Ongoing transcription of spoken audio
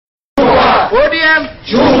ODM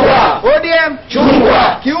chungwa. ODM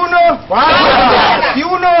chungwa. Kiuno wacha.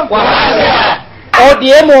 Kiuno wacha.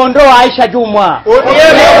 ODM ondoa Aisha Jumwa. ODM ondoa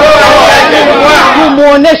Aisha Jumwa.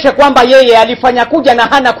 Tumuoneshe kwamba yeye alifanya kuja na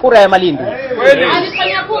hana kura ya Malindi.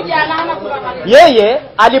 Alifanya kuja na hana kura ya Malindi. Yeye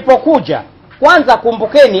alipokuja, kwanza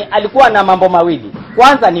kumbukeni alikuwa na mambo mawili.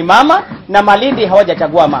 Kwanza ni mama, na Malindi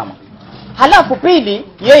hawajachagua mama. Halafu pili,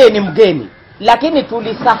 yeye ni mgeni. Lakini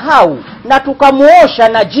tulisahau na tukamuosha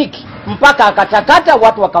na jiki mpaka akatakata,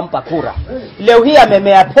 watu wakampa kura. Leo hii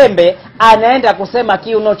amemea pembe, anaenda kusema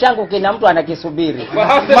kiuno changu kina mtu anakisubiri.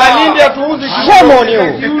 Malindi hatuuzi Shame on you.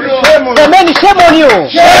 Semeni shame on you.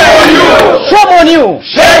 Shame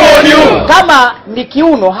on you. Kama ni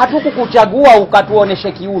kiuno, hatukukuchagua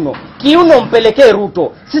ukatuoneshe kiuno. Kiuno mpelekee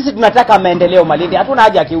Ruto. Sisi tunataka maendeleo Malindi. Hatuna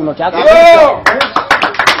haja ya kiuno chako.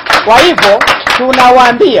 Kwa hivyo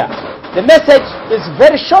tunawaambia, the message is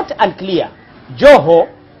very short and clear.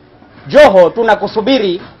 Joho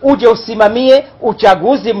tunakusubiri uje usimamie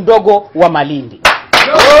uchaguzi mdogo wa Malindi.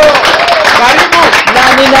 Karibu.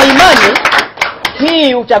 Na nina imani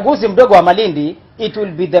hii uchaguzi mdogo wa Malindi, it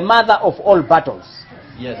will be the mother of all battles.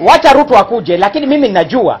 Yes. Wacha Ruto akuje, lakini mimi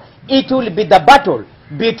ninajua it will be the battle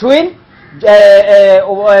between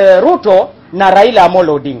Ruto na Raila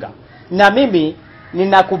Amolo Odinga. Na mimi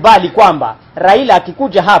ninakubali kwamba Raila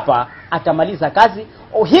akikuja hapa atamaliza kazi.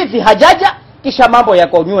 Hivi hajaja kisha mambo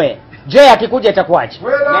yako nywe. Je, akikuja itakuwaje?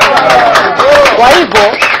 Kwa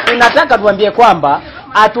hivyo tunataka tuambie kwamba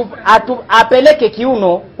apeleke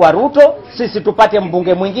kiuno kwa Ruto, sisi tupate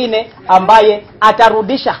mbunge mwingine ambaye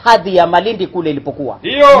atarudisha hadhi ya Malindi kule ilipokuwa.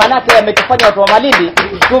 Manake ametufanya watu wa Malindi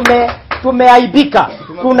tumeaibika.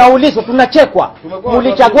 Tunaulizwa, tunachekwa.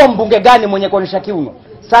 Mlichagua mbunge gani mwenye kuonesha kiuno?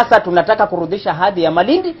 Sasa tunataka kurudisha hadhi ya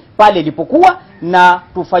Malindi pale ilipokuwa, na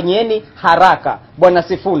tufanyieni haraka. Bwana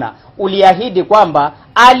Sifuna, uliahidi kwamba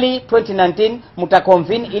early 2019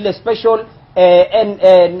 mtaconvene ile special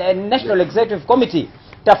National Executive Committee.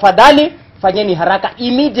 Tafadhali fanyeni haraka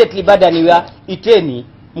immediately baada ya iteni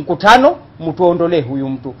mkutano, mtuondolee huyu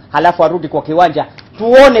mtu, halafu arudi kwa kiwanja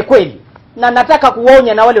tuone kweli. Na nataka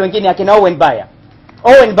kuonya na wale wengine akina Owen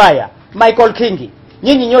Baya, Michael Kingi,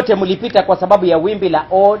 nyinyi nyote mlipita kwa sababu ya wimbi la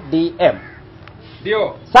ODM.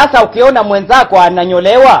 Ndio. Sasa ukiona mwenzako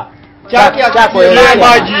ananyolewa chako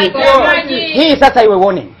maji. Hii sasa iwe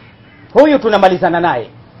warning. Huyu tunamalizana naye.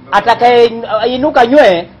 Atakayeinuka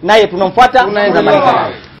nywe naye tunamfuata, tunamalizana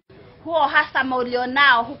naye. Huo hasa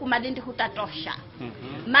maulionao huku Malindi hutatosha.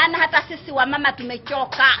 Maana hata sisi wa mama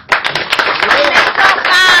tumechoka.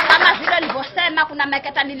 Kama vile nilivyosema, kuna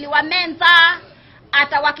Meketa niliwamenza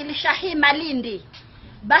atawakilisha hii Malindi.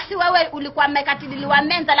 Basi wewe ulikuwa Mekatiliwa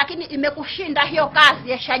menza, lakini imekushinda hiyo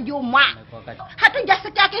kazi. Aisha Jumwa,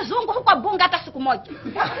 hatujasikia kizungu huko bunge hata siku moja.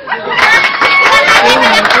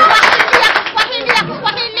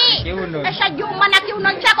 Kiswahili. Aisha Jumwa, na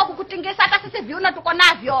kiuno chako kukutingisa, hata sisi viuno tuko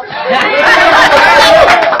navyo.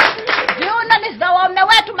 Viuno ni za waume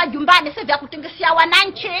wetu majumbani, si vya kutingisia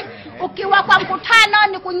wananchi. Ukiwa kwa mkutano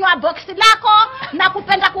ni kunywa boksi lako na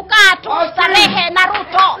kupenda kukaa tu starehe na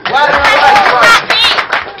Ruto.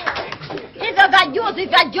 Hivyo vya juzi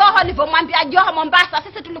vya Joho nilivyomwambia Joho Mombasa,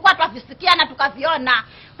 sisi tulikuwa tuwavisikia na tukaviona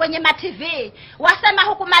kwenye ma-TV. Wasema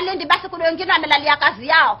huku Malindi basi kuna wengine wamelalia kazi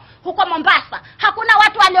yao. Huko Mombasa hakuna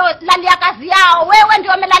watu waliolalia kazi yao. Wewe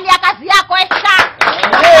ndio umelalia kazi yako Aisha.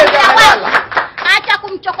 Acha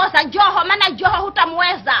kumchokoza Joho, maana Joho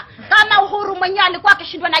hutamweza. Kama Uhuru mwenyewe alikuwa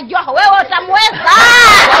akishindwa na Joho, wewe utamweza.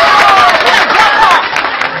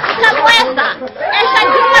 Utamweza. Aisha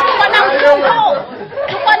Jumwa, tuko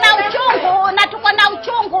na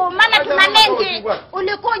uchungu, maana tuna mengi.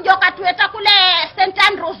 Ulikuja ukatueta kule St.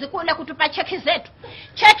 Andrews kule kutupa cheki zetu.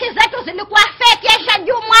 Cheki zetu zilikuwa fake Aisha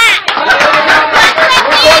Jumwa.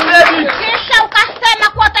 Kisha ukasema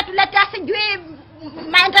kwa utatuletea sijui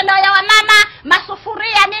maendeleo ya wamama,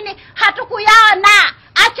 masufuria nini, hatukuyaona.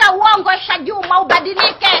 Acha uongo Aisha Jumwa,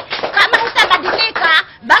 ubadilike. Kama utabadilika,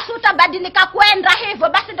 basi utabadilika kwenda hivyo,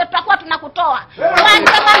 basi ndio tutakuwa tunakutoa.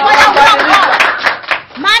 Uache mambo ya uongo.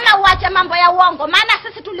 Uache mambo ya uongo. Maana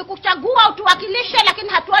sisi tulikuchagua utuwakilishe, lakini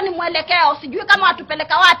hatuoni mwelekeo. Sijui kama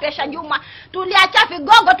watupeleka wapi Aisha Jumwa. Tuliacha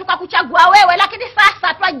vigogo tukakuchagua wewe, lakini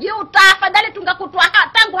sasa twajiuta. Afadhali tungekutoa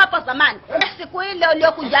tangu hapo zamani. Siku ile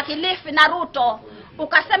uliokuja Kilifi na Ruto,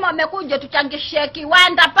 ukasema umekuja tuchangishe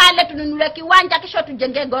kiwanda pale, tununue kiwanja kisha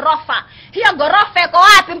tujenge gorofa. Hiyo gorofa iko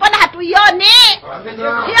wapi? Mbona hatuioni?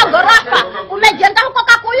 Hiyo gorofa umejenga huko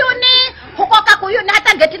Kakuyuni,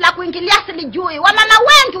 hata geti la kuingilia silijui. Wamama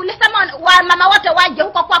wengi ulisema wamama wote waje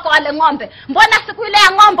huko kwako wale ng'ombe. Mbona siku ile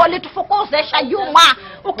ya ng'ombe ulitufukuza Aisha Jumwa?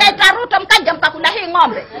 Ukaita Ruto mkaja mkakula hii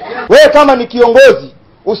ng'ombe. Wewe kama ni kiongozi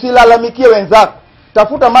usilalamikie wenzako,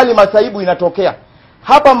 tafuta mali masaibu inatokea.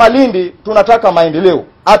 Hapa Malindi tunataka maendeleo,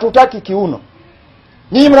 hatutaki Kiuno.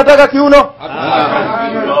 Nyinyi mnataka Kiuno?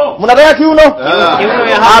 Mnataka Kiuno?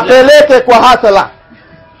 Apeleke kwa hasala.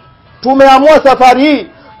 Tumeamua safari hii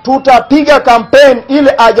tutapiga kampeni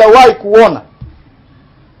ile hajawahi kuona.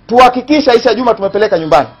 Tuhakikisha Aisha Jumwa tumepeleka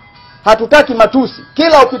nyumbani. Hatutaki matusi.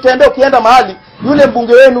 Kila ukitembea ukienda mahali yule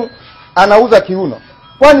mbunge wenu anauza Kiuno.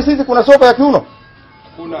 Kwani sisi kuna soko ya Kiuno?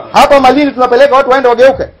 Kuna. Hapa Malindi tunapeleka watu waende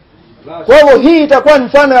wageuke. Kwa hivyo hii itakuwa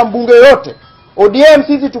mfano ya mbunge yote. ODM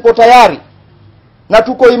sisi tuko tayari na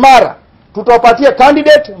tuko imara. Tutawapatia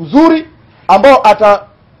candidate mzuri ambao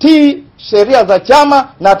atatii sheria za chama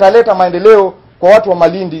na ataleta maendeleo kwa watu wa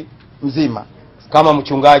Malindi mzima. Kama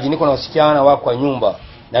mchungaji niko na wasichana wako kwa nyumba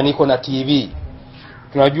na niko na TV.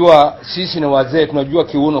 Tunajua sisi na wazee tunajua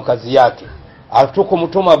Kiuno kazi yake. Hatuko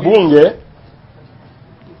mtuma bunge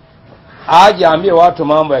aje aambie watu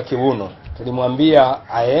mambo ya Kiuno. Tulimwambia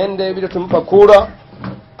aende bila tumpa kura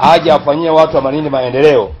aje afanyie watu wa Malindi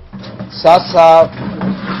maendeleo. Sasa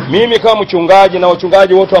mimi kama mchungaji na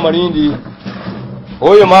wachungaji wote wa Malindi,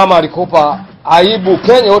 huyo mama alikopa aibu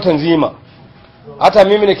Kenya yote nzima. Hata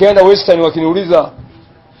mimi nikaenda Western wakiniuliza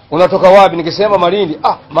unatoka wapi, nikisema Malindi,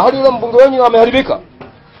 mahali yule mbunge wenu ameharibika.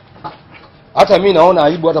 Hata mimi naona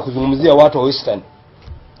aibu hata kuzungumzia watu wa Western.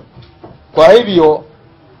 Kwa hivyo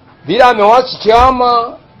bila amewachi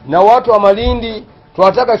chama na watu wa Malindi,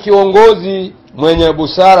 tunataka kiongozi mwenye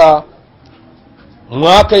busara.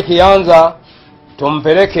 Mwaka ikianza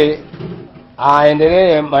tumpeleke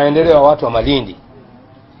aendelee maendeleo ya watu wa Malindi.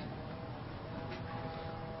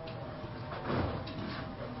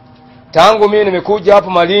 Tangu mimi nimekuja hapa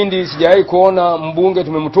Malindi sijawahi kuona mbunge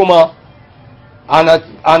tumemtuma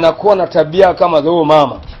anakuwa na tabia kama za huyo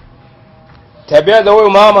mama. Tabia za huyo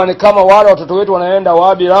mama ni kama wale watoto wetu wanaenda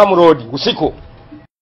Wabi Ram Road usiku.